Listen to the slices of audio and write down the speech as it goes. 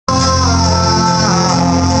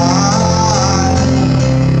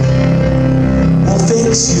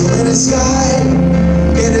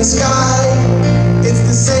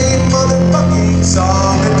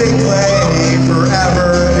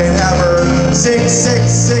sick, sick,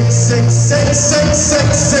 sick, sick, sick, sick,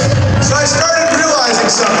 sick, sick. So I started realizing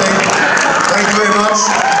something. Thank you very much.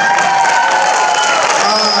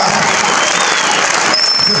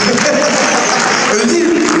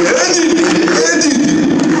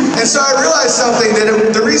 And so I realized something,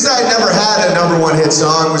 that the reason I never had a #1 hit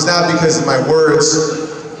song was not because of my words,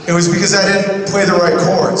 it was because I didn't play the right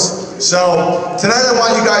chords. So tonight I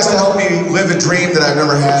want you guys to help me live a dream that I've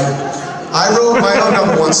never had. I wrote my own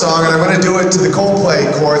 #1 song, and I'm going to do it to the Coldplay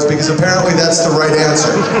chords because apparently that's the right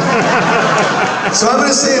answer. So I'm going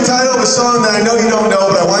to say the title of a song that I know you don't know,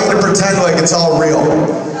 but I want you to pretend like it's all real.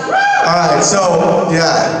 Alright, so,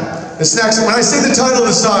 yeah. This next, when I say the title of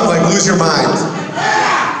the song, like, lose your mind.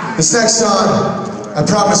 This next song, I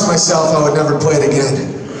promised myself I would never play it again.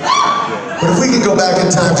 But if we could go back in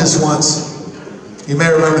time just once, you may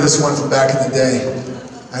remember this one from back in the day.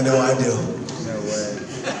 I know I do. No way.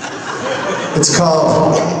 It's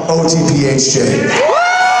called OTPHJ.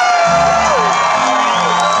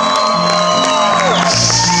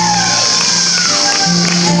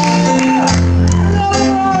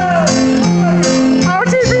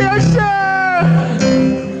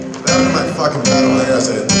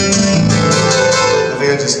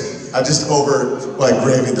 I just over, like,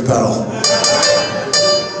 gravy the pedal.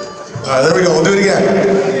 Alright, there we go, we'll do it again.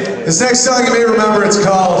 This next song you may remember, it's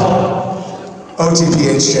called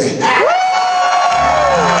OTPHJ.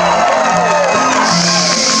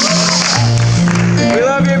 We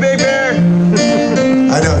love you, Big Bear.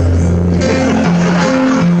 I know you do.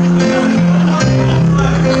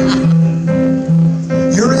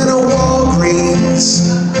 You're in a Walgreens,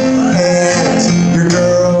 and your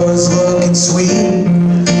girl is looking sweet.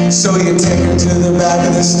 So you take her to the back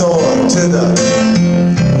of the store, to the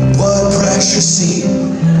blood pressure seat.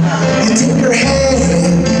 You take her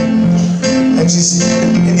hand, and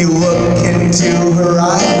you look into her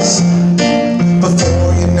eyes.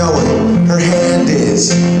 Before you know it, her hand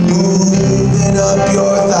is moving up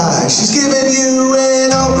your thigh. She's giving you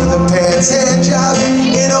an over-the-pants hand job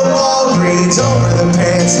in a Walgreens,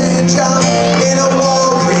 over-the-pants hand job in a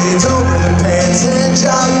Walgreens, over-the-pants hand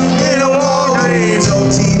job in a Walgreens,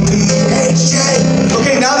 OTPHJ.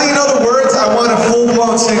 Okay, now that you know the words, I want a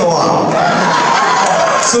full-blown sing-along.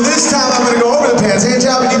 So this time I'm going to go over the pants hand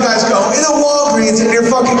job and you guys go in a Walgreens and you're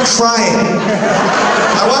fucking crying.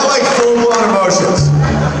 I want like full-blown emotions.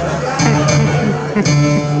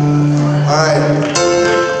 Alright.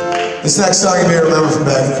 This next song you may remember from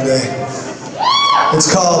back in the day. It's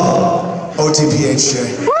called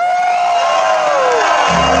OTPHJ.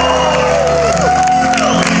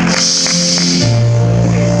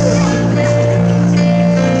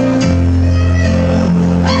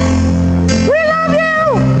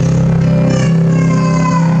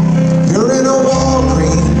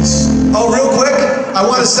 I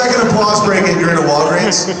want a second applause break if you're in a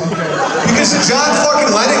Walgreens. Because John fucking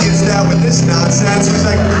Lennon gets down with this nonsense. He's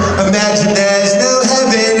like, imagine there's no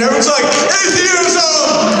heaven. Everyone's like, atheism!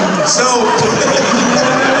 So,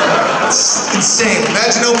 it's insane.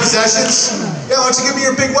 Imagine no possessions. Yeah, why don't you give me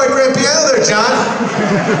your big white grand piano there, John?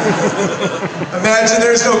 Imagine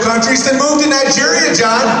there's no countries. Then move to Nigeria,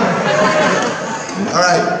 John.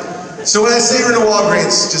 Alright. So when I say you're in a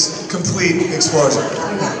Walgreens, just complete explosion.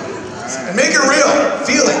 And make it real.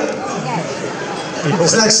 Feel it.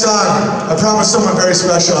 This next song, I promised someone very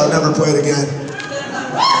special I'd never play it again.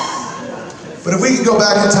 But if we could go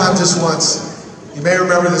back in time just once, you may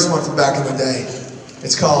remember this one from back in the day.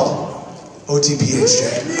 It's called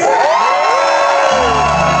OTPHJ.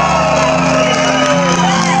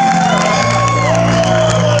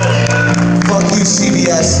 Fuck you,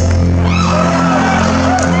 CBS.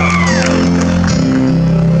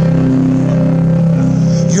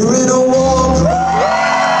 You're in a Walgreens.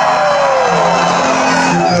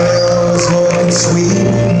 Your girl's looking sweet.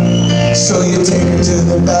 So you take her to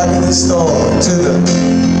the back of the store, to the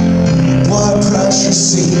blood pressure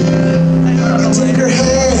seat. You take her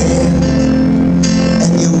hand,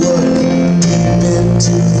 and you look deep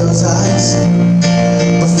into those eyes.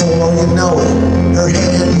 Before you know it, her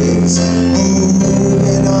hand is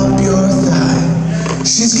moving up your thigh.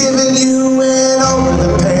 She's giving you an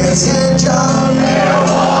over-the-pants hand job.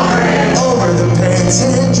 Over-the-pants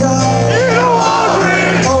hand job.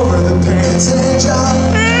 Over-the-pants hand job.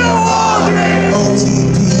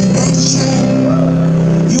 OTPHJ.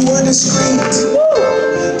 You were discreet.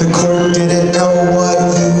 The clerk didn't know what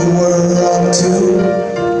you were up to.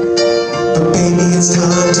 But baby, it's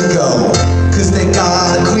time to go. Cause they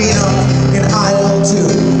gotta clean up in aisle 2.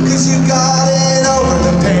 Cause you got an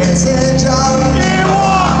over-the-pants hand job.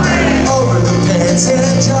 Over-the-pants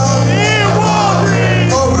hand job.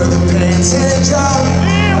 Over-the-pants hand job.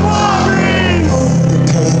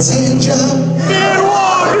 job. In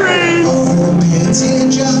Walgreens. Over the pants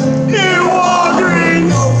hand job. In Walgreens.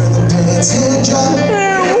 Over the pants hand job.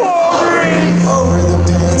 In Walgreens. Over the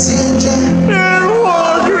pants hand job. In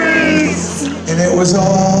Walgreens. And it was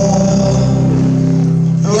all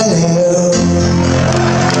yellow.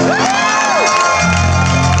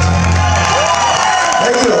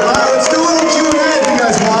 Thank you. All right, let's do a little Q&A if you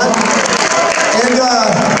guys want. And,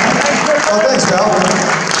 oh, thanks, pal.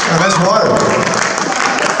 Oh, nice water.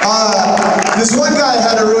 This one guy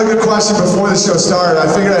had a really good question before the show started. I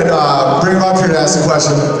figured I'd bring him up here to ask the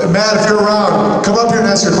question. Matt, if you're around, come up here and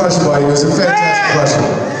ask your question, buddy. It was a fantastic question.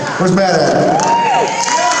 Where's Matt at?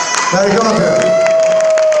 Matt, come up here.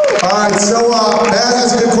 All right, so Matt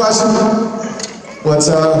has a good question. Let's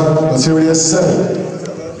hear what he has to say.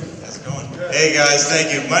 How's it going? Hey guys,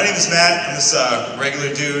 thank you. My name is Matt. I'm this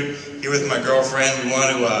regular dude here with my girlfriend. We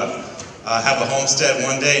want to have a homestead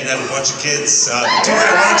one day and have a bunch of kids.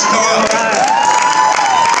 Victoria, why don't you come up?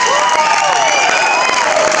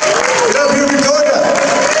 Get up here, Victoria.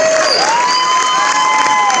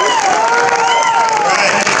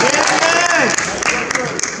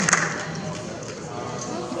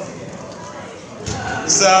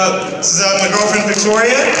 This is my girlfriend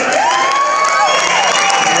Victoria.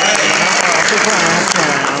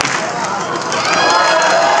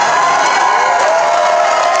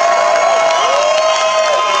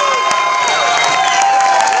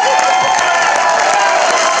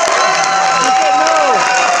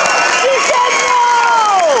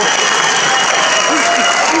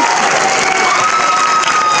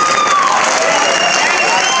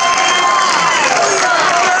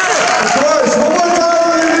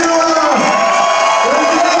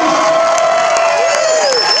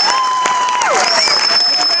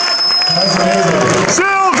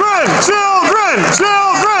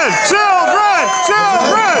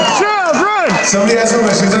 Somebody asked me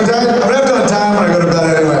my shoes untied? I'm gonna have to untie them when I go to bed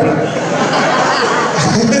anyway.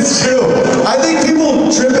 It's true. I think people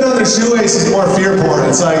tripping on their shoelace is more fear porn.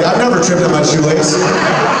 It's like, I've never tripped on my shoelace.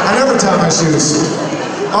 I never tie my shoes.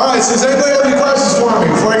 All right, so does anybody have any questions for me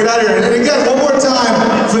before I get out of here? And again, one more time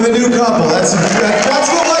for the new couple. That's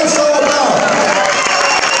what life's all about.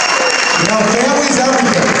 You know, family's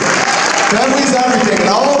everything. Family's everything.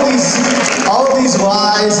 And all of these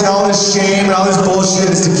lies and all this shame and all this bullshit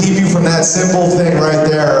is to keep you from that simple thing right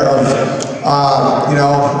there of, you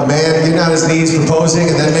know, a man getting on his knees proposing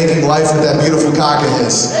and then making life with that beautiful cock of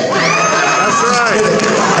his. That's right.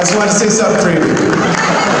 I just wanted to say something creepy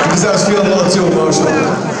because I was feeling a little too emotional.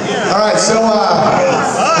 All right, so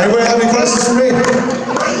anybody have any questions for me?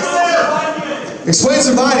 Explain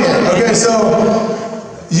Savania. Okay, so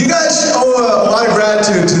you guys owe a lot of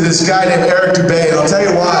gratitude to this guy named Eric Dubay, and I'll tell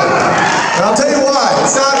you why. And I'll tell you why.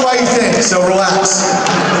 It's not why you think, so relax.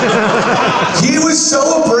 He was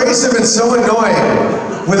so abrasive and so annoying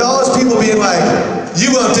with all his people being like,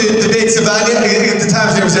 you won't debate Savania? At the time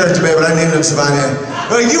his name was Eric Dubay, but I named him Savania.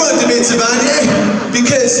 Like, you won't debate Savania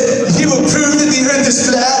because he will prove that the earth is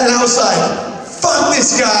flat, and I was like, fuck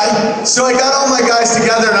this guy. So I got all my guys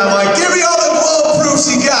together and I'm like, give me all the globe proofs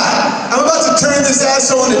you got. I'm about to turn this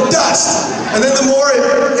asshole into dust. And then the more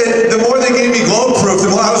they gave me globe proof, the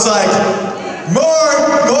more I was like, more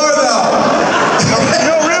though.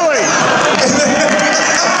 No, really?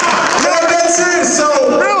 No, I'm dead serious.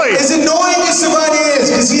 So, really? as annoying as Savania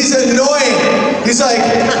is, because he's annoying, he's like,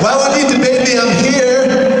 why won't you debate me? I'm here.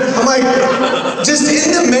 I'm like, just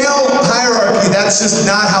in the male hierarchy, that's just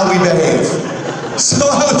not how we behave. So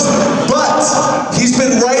but he's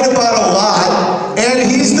been right about a lot, and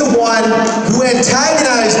he's the one who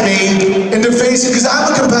antagonized me into facing, because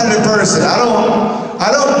I'm a competitive person. I don't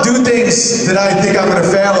do things that I think I'm going to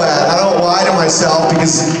fail at. I don't lie to myself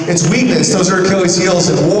because it's weakness. Those are Achilles' heels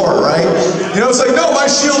in war, right? You know, it's like, no, my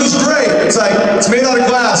shield is great. It's like, it's made out of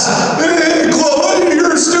glass.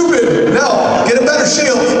 You're stupid. No, get a better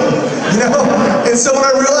shield. You know? And so when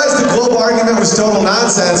I realized the globe argument was total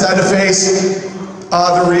nonsense, I had to face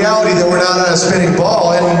the reality that we're not on a spinning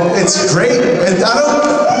ball, and it's great. And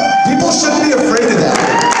people shouldn't be afraid of that.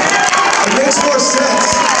 It makes more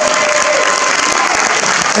sense.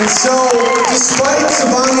 And so, despite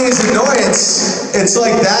Savania's annoyance, it's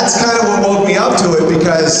like that's kind of what woke me up to it,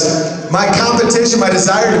 because my competition, my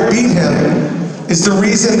desire to beat him, is the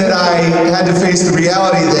reason that I had to face the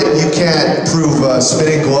reality that you can't prove a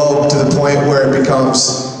spinning globe to the point where it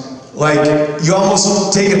becomes like, you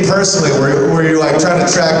almost take it personally, where you're like trying to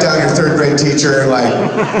track down your third grade teacher and like,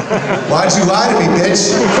 why'd you lie to me,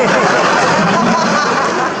 bitch?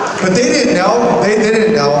 But they didn't know. They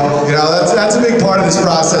didn't know. You know, that's a big part of this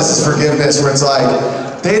process is forgiveness, where it's like,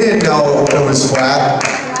 they didn't know it was flat.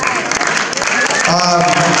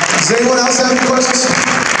 Does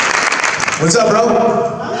What's up, bro?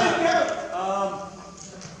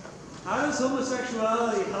 How does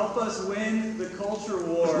homosexuality help us win the culture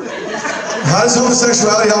war? How does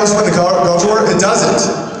homosexuality help us win the culture war? It doesn't.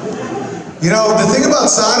 You know, the thing about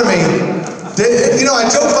sodomy, I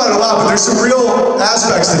joke about it a lot, but there's some real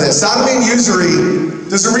aspects to this. Sodomy and usury,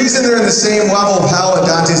 there's a reason they're in the same level of hell in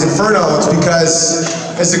Dante's Inferno. It's because,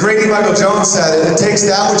 as the great E. Michael Jones said, it takes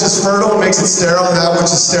that which is fertile and makes it sterile, and that which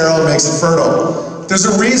is sterile and makes it fertile. There's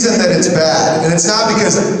a reason that it's bad, and it's not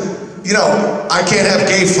because, I can't have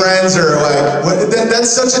gay friends or that's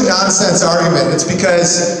such a nonsense argument. It's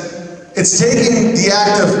because it's taking the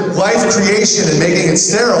act of life creation and making it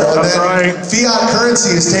sterile, and then fiat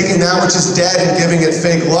currency is taking that which is dead and giving it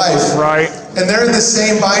fake life. Right. And they're in the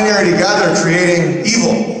same binary together, creating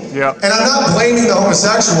evil. Yeah. And I'm not blaming the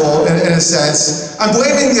homosexual in a sense. I'm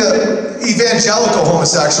blaming the evangelical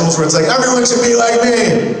homosexuals, where it's like, everyone should be like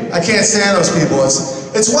me. I can't stand those people.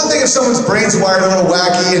 It's one thing if someone's brain's wired a little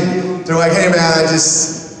wacky and they're like, hey man,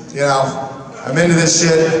 I'm into this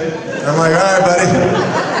shit. And I'm like, all right, buddy.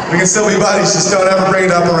 We can still be buddies, just don't ever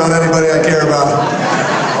bring it up around anybody I care about.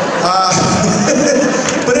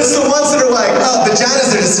 But it's the ones that are like, oh,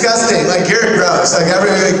 vaginas are disgusting. Like, you're gross. Like,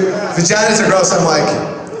 vaginas are gross. I'm like,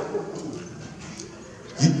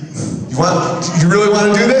 you really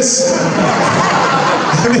want to do this?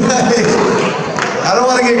 I mean, I don't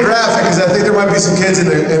want to get graphic because I think there might be some kids in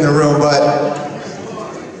the room, but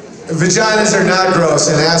vaginas are not gross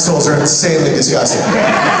and assholes are insanely disgusting.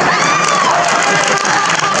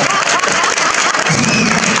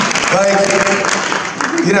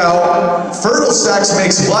 Fertile sex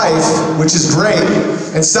makes life, which is great,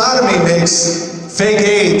 and sodomy makes fake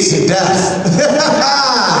AIDS and death.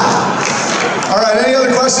 All right, any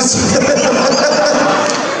other questions?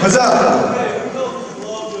 What's up? Hey, we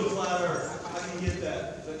love to flat Earth. I can get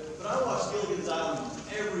that. But I watched Gilligan's Island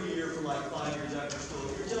every year for like 5 years after school.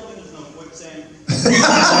 You're telling me there's no quicksand?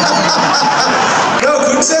 No,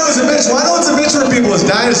 quicksand was a bitch. Why know it's a bitch for people is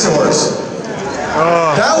dinosaurs.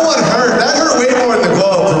 That one hurt. That hurt way more than the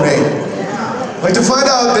globe for me. Like, to find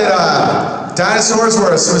out that dinosaurs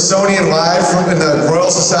were a Smithsonian live in the Royal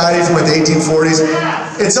Society from like the 1840s,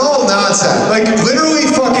 it's all nonsense. Like, literally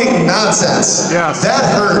fucking nonsense. Yeah. That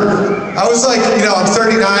hurt. I was like, I'm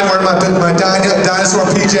 39 wearing my dinosaur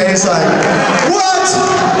PJs, like, what?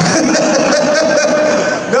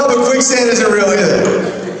 No, but quicksand isn't real either.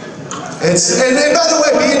 And by the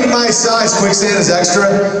way, being my size, quicksand is extra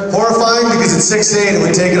horrifying because at 6'8" it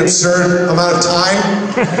would take an absurd amount of time.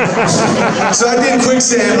 So I'd be in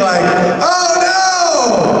quicksand like, oh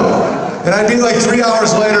no! And I'd be like 3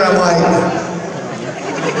 hours later, I'm like...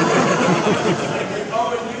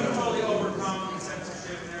 Owen, you totally overcome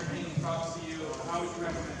censorship and everything. Props to you. How would you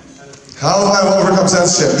recommend it? How have I overcome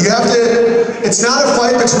censorship? It's not a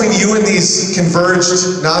fight between you and these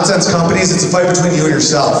converged nonsense companies, it's a fight between you and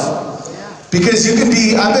yourself. Because you can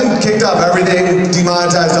I've been kicked off everything,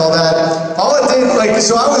 demonetized, all that. All it did,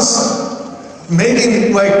 so I was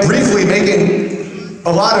briefly making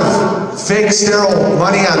a lot of fake, sterile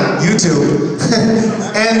money on YouTube.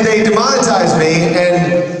 And they demonetized me,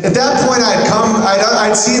 and at that point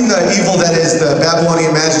I'd seen the evil that is the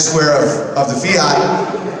Babylonian magic square of the fiat.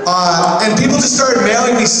 And people just started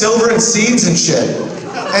mailing me silver and seeds and shit.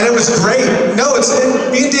 And it was great. No,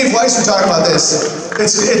 me and Dave Weiss were talking about this.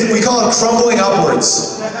 We call it crumbling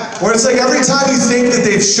upwards. Where it's like every time you think that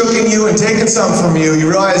they've shooken you and taken some from you, you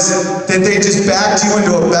realize that they just backed you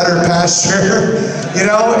into a better pasture.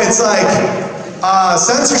 It's like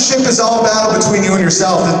censorship is all a battle between you and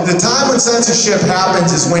yourself. The time when censorship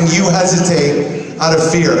happens is when you hesitate out of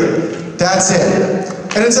fear. That's it.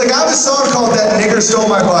 And it's like, I have a song called That Nigger Stole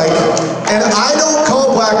My Bike, and I don't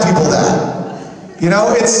call black people that.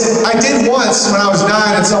 I did once when I was 9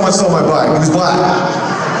 and someone stole my bike. He was black.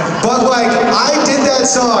 But I did that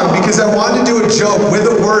song because I wanted to do a joke with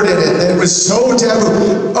a word in it that was so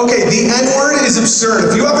taboo. Okay, the N-word is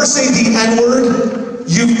absurd. If you ever say the N-word,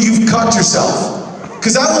 you've cucked yourself.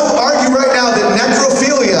 Because I will argue right now that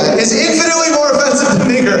necrophilia is infinitely more offensive than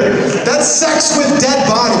nigger. That's sex with dead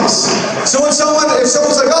bodies. So if someone's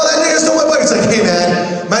like, oh, that nigger stole my bike, it's like, hey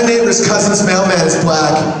man, my neighbor's cousin's mailman is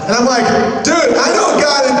black. And I'm like, dude, I know a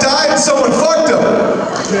guy that died and someone fucked him.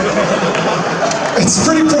 It's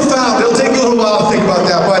pretty profound. It'll take a little while to think about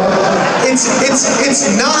that, but it's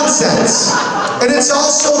nonsense. And it's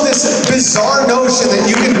also this bizarre notion that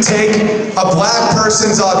you can take a black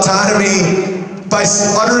person's autonomy by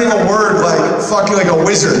uttering a word like fucking like a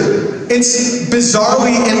wizard. It's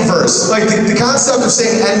bizarrely inverse. Like the concept of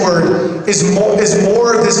saying N-word is more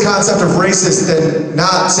this concept of racist than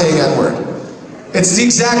not saying N-word. It's the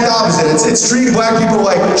exact opposite. It's treating black people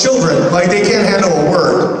like children, like they can't handle a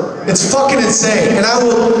word. It's fucking insane.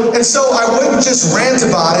 And so I wouldn't just rant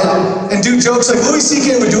about it and do jokes like Louis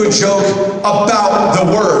C.K. would do a joke about the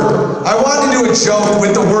word. I wanted to do a joke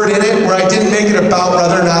with the word in it where I didn't make it about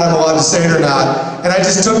whether or not I'm allowed to say it or not. And I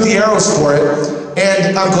just took the arrows for it.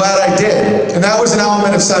 And I'm glad I did. And that was an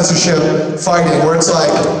element of censorship fighting where it's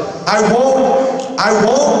like, I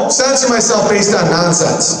won't censor myself based on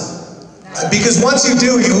nonsense. Because once you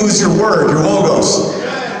do, you lose your word, your logos.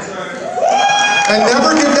 And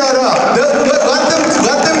never give that up.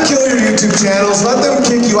 Let them kill your YouTube channels. Let them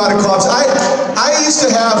kick you out of clubs. I used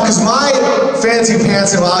to have, because my fancy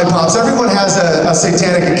pants and lollipops, everyone has a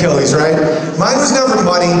satanic Achilles, right? Mine was never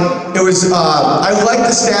money. It was, I liked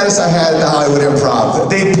the status I had at the Hollywood Improv.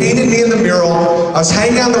 They painted me in the mural. I was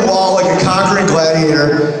hanging on the wall like a conquering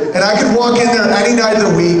gladiator. And I could walk in there any night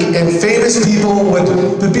of the week, and famous people would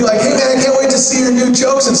be like, hey man, I can't wait to see your new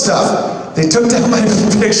jokes and stuff. They took down my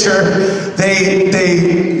picture. They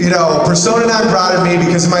persona non grata me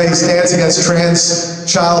because of my stance against trans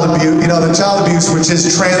child abuse, the child abuse, which is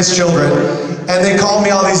trans children. And they called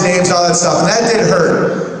me all these names, all that stuff, and that did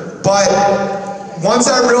hurt. But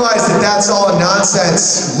once I realized that that's all a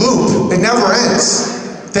nonsense loop, it never ends,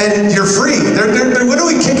 then you're free. They're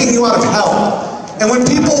literally kicking you out of hell. And when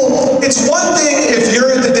people, it's one thing if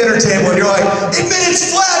you're at the dinner table and you're like, admit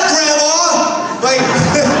it's flat, Grandma! Like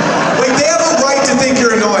they have a right to think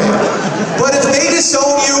you're annoying. But if they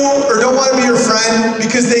disown you or don't want to be your friend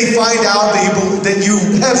because they find out that you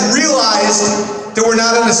have realized that we're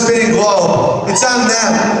not in a spinning globe, it's on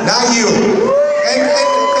them, not you. And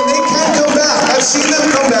they can come back. I've seen them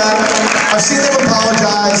come back. I've seen them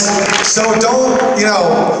apologize. So don't,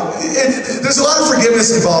 there's a lot of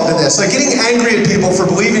forgiveness involved in this. Like getting angry at people for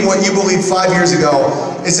believing what you believed 5 years ago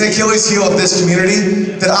is an Achilles heel of this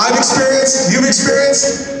community that I've experienced, you've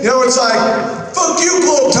experienced. It's like, fuck you,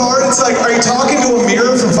 globetard. It's like, are you talking to a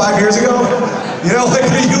mirror from 5 years ago? Like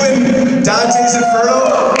are you in Dante's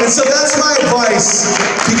Inferno? And so that's my advice,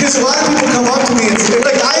 because a lot of people come up to me and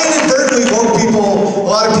like I inadvertently woke a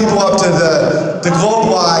lot of people up to the globe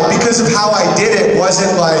lie because of how I did it.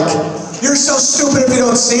 Wasn't like, you're so stupid if you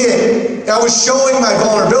don't see it. I was showing my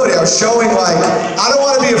vulnerability. I was showing like, I don't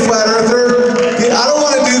want to be a flat earther. I don't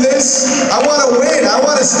want to do this. I want to win. I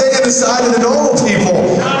want to stay on the side of the normal people.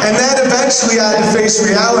 And then eventually I had to face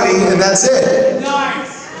reality, and that's it.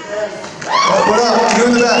 Nice. What up? You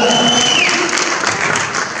in the back.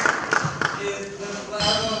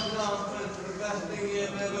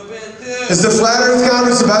 Is the Flat Earth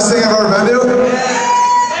Conference the best thing I've ever been to?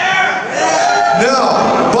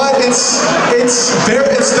 No, but it's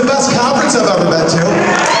the best conference I've ever been to.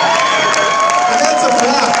 And that's a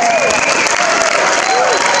fact.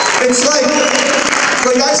 It's like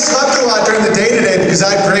I slept a lot during the day today because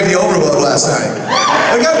I had gravy overload last night.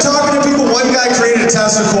 Like I'm talking to people, one guy created a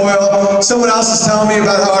Tesla coil, someone else is telling me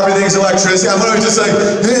about how everything's electricity. I'm literally just like,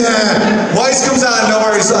 yeah. Weiss comes out of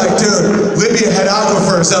nowhere, he's like, dude, Libya had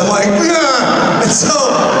aquifers. I'm like, yeah. And so,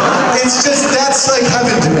 it's just, that's like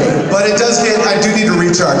heaven to me. But it does I do need to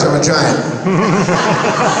recharge, I'm a giant.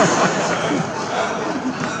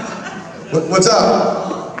 What's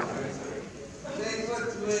up?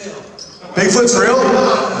 Bigfoot's real?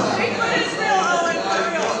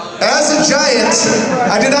 As a giant,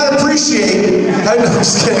 I did not appreciate. I'm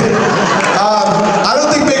just kidding. I don't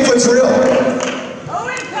think Bigfoot's real.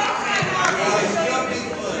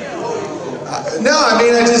 No, I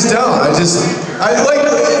mean I just don't.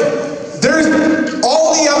 There's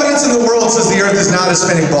all the evidence in the world says the Earth is not a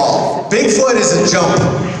spinning ball. Bigfoot is a jump.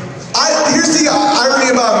 Here's the irony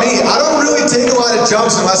about me. I don't really take a lot of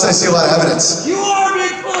jumps unless I see a lot of evidence. You are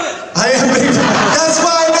Bigfoot. I am Bigfoot. That's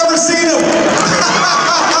why I've never seen him.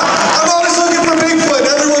 I'm always looking for Bigfoot.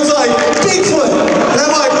 Everyone's like, Bigfoot. And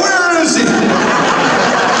I'm like, where is he?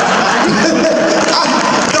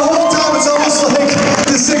 The whole time it's almost like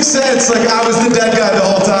The Sixth Sense. Like I was the dead guy the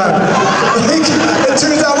whole time. Like, it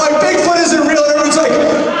turns out like Bigfoot isn't real. And everyone's like,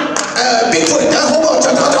 Bigfoot. Hold on.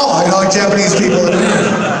 Like Japanese people.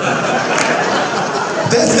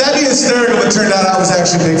 That'd be hysterical if it turned out I was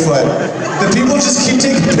actually Bigfoot. The people just keep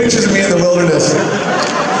taking pictures of me in the wilderness.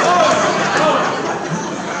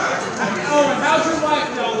 Owen, how's your wife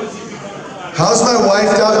doing with you becoming flat? How's my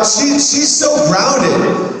wife doing? She's so grounded.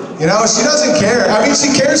 She doesn't care. I mean,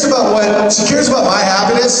 she cares about my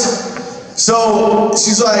happiness. So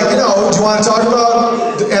she's like, do you want to talk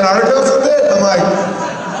about Antarctica for a bit? I'm like,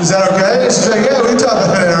 is that okay? And she's like, yeah, we can talk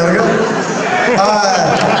about Antarctica.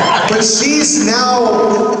 But she's now,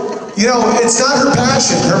 it's not her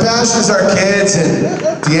passion. Her passion is our kids and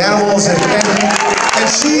the animals, and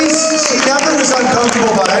she's she never was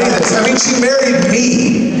uncomfortable about any of this. I mean, she married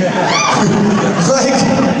me. Like,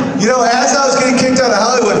 you know, as I was getting kicked out of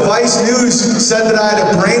Hollywood, Vice News said that I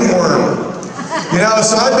had a brain worm. You know,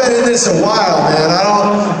 so I've been in this a while, man.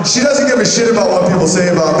 She doesn't give a shit about what people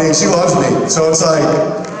say about me. She loves me. So it's like,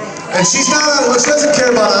 and she doesn't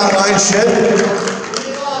care about online shit.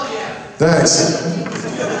 Thanks.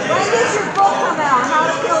 When does your book come out?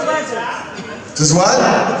 How to Kill Wizards? Does what?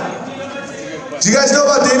 Do you guys know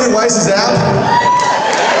about David Weiss's app?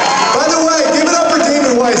 By the way, give it up for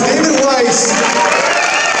David Weiss. David Weiss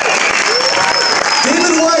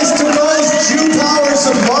took all his Jew powers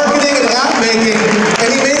of marketing and app making and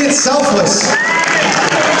he made it selfless.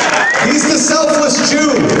 He's the selfless Jew.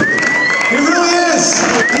 He really is.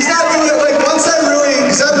 He's not doing it like once I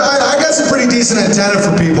got some pretty decent antenna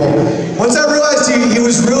for people. Once I realized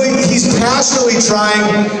he's passionately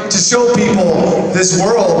trying to show people this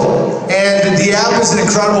world, and the app is an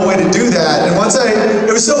incredible way to do that. And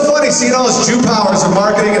it was so funny seeing all his Jew powers of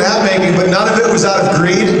marketing and app making, but none of it was out of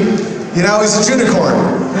greed. You know, he's a unicorn.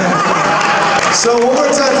 So one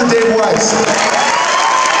more time for Dave Weiss.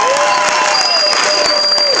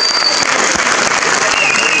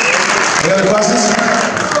 Any other questions?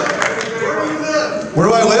 Where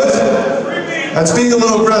do I live? That's being a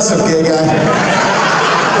little aggressive, gay guy.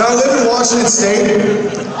 No, I live in Washington State.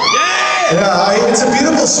 Yeah, it's a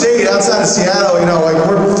beautiful state outside of Seattle. You know, like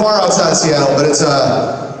we're far outside of Seattle, but it's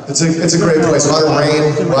a great place. A lot of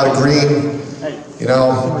rain, a lot of green. You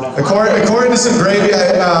know, according to some gravy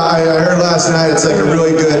I heard last night, it's like a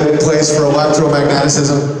really good place for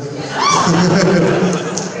electromagnetism.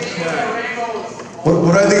 What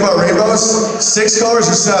do I think about rainbows? 6 colors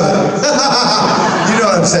or 7? You know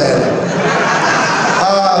what I'm saying.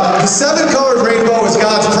 The 7-colored rainbow is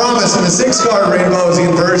God's promise, and the 6-colored rainbow is the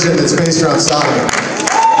inversion that's based around sodomy.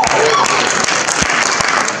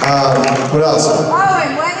 What else?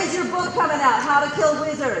 Owen, when is your book coming out? How to Kill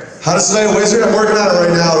Wizards? How to Slay a Wizard? I'm working on it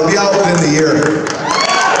right now. It'll be out within the year.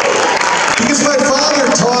 Because my father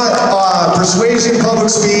taught persuasion,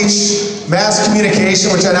 public speech, mass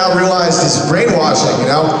communication, which I now realize is brainwashing,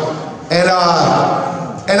 you know?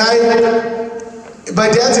 My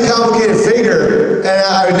dad's a complicated figure, and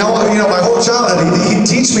I know, you know, my whole childhood, he'd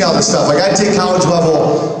teach me all this stuff. Like, I'd take college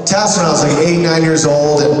level tests when I was like 8, 9 years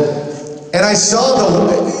old, and I saw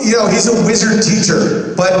you know, he's a wizard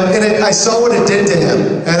teacher, I saw what it did to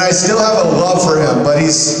him, and I still have a love for him, but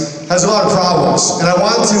has a lot of problems. And I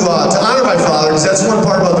want to honor my father, because that's one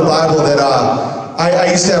part about the Bible that I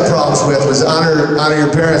used to have problems with, was honor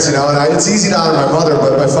your parents, you know, and it's easy to honor my mother,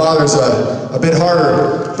 but my father's a bit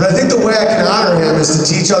harder. But I think the way I can honor him is to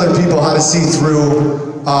teach other people how to see through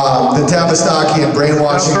the Tavistokian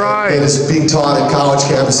brainwashing that is being taught at college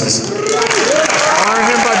campuses. Honor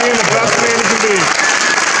him by being the best man he can be.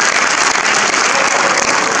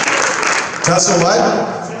 Tesla what?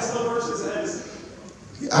 Tesla versus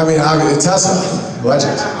Edison. I mean, Tesla,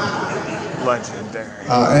 legend. Legendary.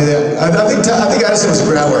 I think Edison was a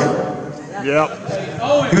grabber. Yep.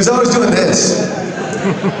 He was always doing this.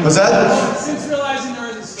 What's that? Since realizing the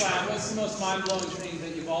Earth is flat, what's the most mind-blowing thing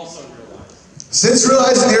that you've also realized? Since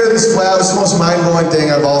realizing the Earth is flat, what's the most mind-blowing thing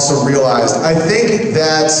I've also realized? I think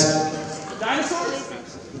that... Dinosaurs?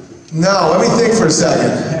 No, let me think for a second.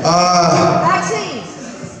 Vaccines.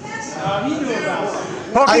 He knew about it.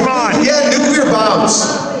 Pokemon. Nuclear bombs.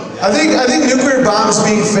 I think nuclear bombs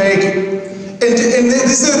being fake. And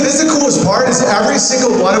this is the coolest part, is every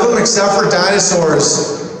single one of them, except for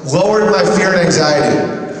dinosaurs, lowered my fear and anxiety.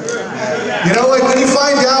 You know, like when you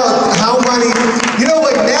find out how many, you know,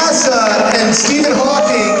 like NASA and Stephen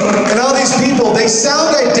Hawking and all these people, they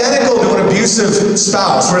sound identical to an abusive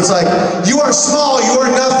spouse, where it's like, you are small, you are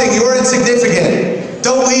nothing, you are insignificant,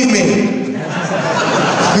 don't leave me.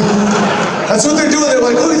 That's what they're doing. They're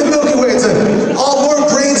like, look at the Milky Way. It's like all more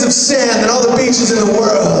grains of sand than all the beaches in the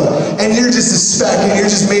world. And you're just a speck, and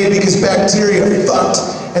you're just made because bacteria fucked.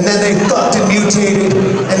 And then they fucked and mutated,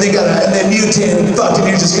 and they mutated and fucked,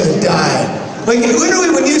 and you're just gonna die. Like,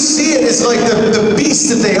 literally, when you see it, it's like the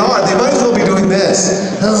beast that they are. They might as well be doing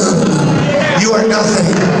this. You are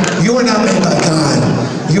nothing. You are not made by God.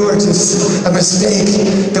 You are just a mistake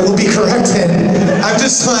that will be corrected. I'm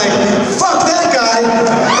just like, fuck that guy.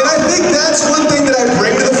 And I think that's one thing that I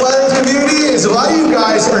bring to the Flat Earth community, is a lot of you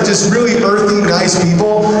guys are just really earthy, nice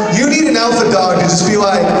people. You need an alpha dog to just be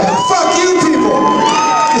like, fuck you people.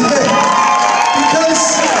 Because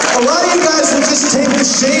a lot of you guys will just take the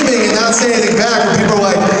shaming and not say anything back, when people are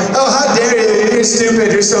like, oh, how dare you, you're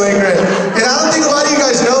stupid, you're so ignorant. And I don't think a lot of you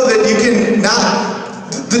guys know that you can not...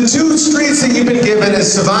 The two streets that you've been given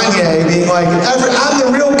is Savigny, being like, I'm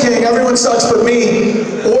the real king, everyone sucks but me,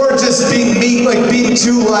 or just being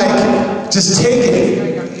too just take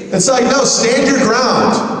it. It's like, no, stand your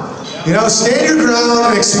ground. You know, stand your ground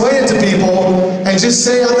and explain it to people and just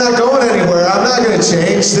say, I'm not going anywhere. I'm not going to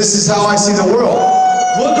change. This is how I see the world.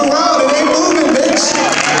 Look around. It ain't moving, bitch.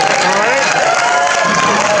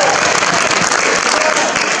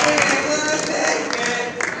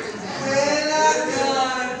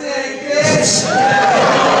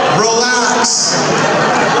 Relax.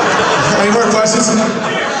 Any more questions?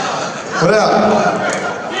 What up?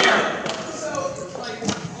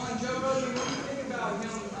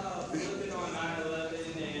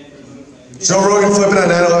 Joe Rogan flipping on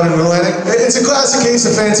 9/11 moon landing. It's a classic case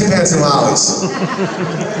of fancy pants and lollies.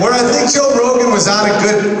 Where I think Joe Rogan was on a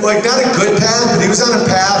good, not a good path, but he was on a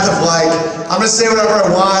path of I'm gonna say whatever I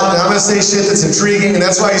want, and I'm gonna say shit that's intriguing, and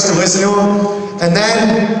that's why I used to listen to him. And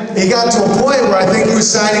then he got to a point where I think he was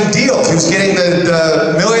signing deals. He was getting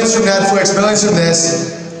the millions from Netflix, millions from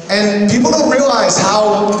this, and people don't realize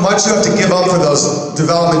how much you have to give up for those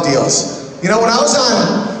development deals. You know, when I was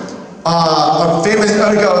on a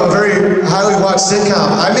very highly watched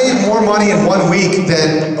sitcom, I made more money in 1 week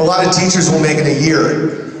than a lot of teachers will make in a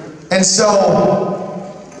year. And so,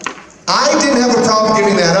 I didn't have a problem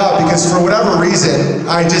giving that up because for whatever reason,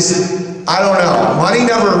 I don't know. Money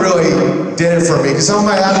never really did it for me because some of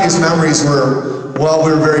my happiest memories were, well,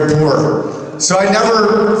 we were very poor. So I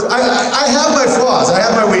have my flaws, I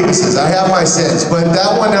have my weaknesses, I have my sins, but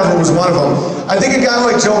that one never was one of them. I think a guy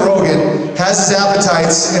like Joe Rogan has his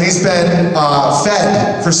appetites and he's been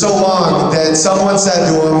fed for so long that someone said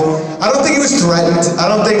to him, I don't think he was threatened, I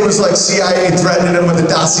don't think it was like CIA threatening him with a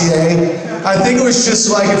dossier. I think it was just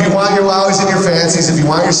like, if you want your lollies and your fancies, if you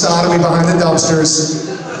want your sodomy behind the dumpsters,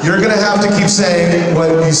 you're gonna have to keep saying what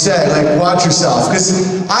you say, watch yourself.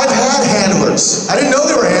 Because I've had handlers. I didn't know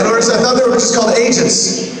they were handlers, I thought they were just called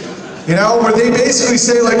agents. You know, where they basically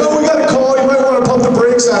say oh, we got a call, you might want to pump the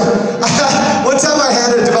brakes on. One time I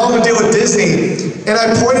had a development deal with Disney, and I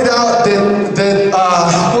pointed out that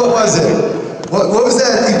what was it? What was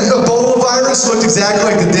that? Ebola virus looked exactly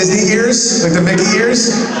like the Disney ears, like the Mickey ears.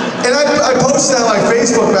 And I posted that on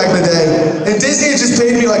Facebook back in the day. And Disney had just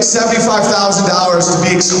paid me $75,000 to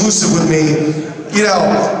be exclusive with me, you know.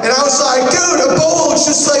 And I was like, dude, Ebola is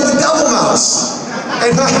just like the devil mouse.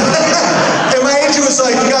 And my agent was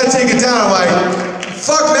like, you gotta take it down. I'm like,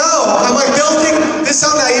 fuck no. I'm like, they'll think, this is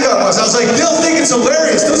how naive I was. I was like, they'll think it's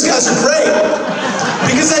hilarious. Those guys are great.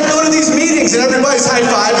 Because I'd go to these meetings and everybody's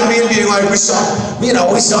high-fiving me and being like, we saw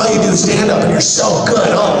you do stand-up and you're so good.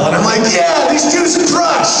 Oh, and I'm like, yeah, these dudes are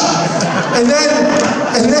crush. And then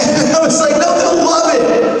I was like, no, they'll love it.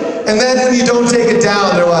 And then when you don't take it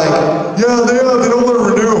down, they're like, yeah, they don't want to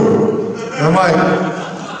renew. And I'm like,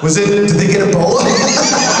 did they get Ebola?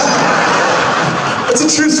 That's a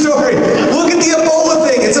true story. Look at the Ebola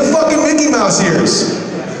thing. It's a fucking Mickey Mouse ears.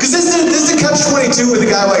 Because this is a catch-22 with a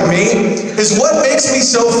guy like me, is what makes me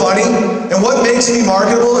so funny and what makes me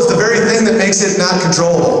marketable is the very thing that makes it not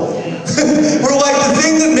controllable. We're like, the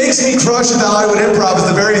thing that makes me crush at the Hollywood Improv is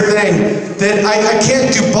the very thing that I can't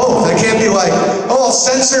do both. I can't be like, oh, I'll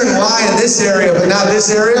censor and lie in this area, but not this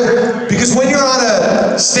area. Because when you're on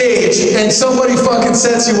a stage and somebody fucking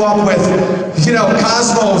sets you up with,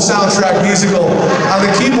 Cosmo soundtrack musical on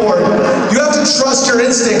the keyboard, you have to trust your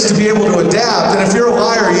instincts to be able to adapt. And if you're a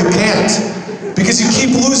liar, you can't. Because you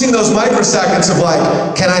keep losing those microseconds of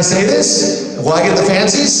can I say this? Will I get the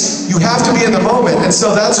fancies? You have to be in the moment. And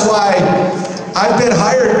so that's why I've been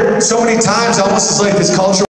hired so many times almost as this cultural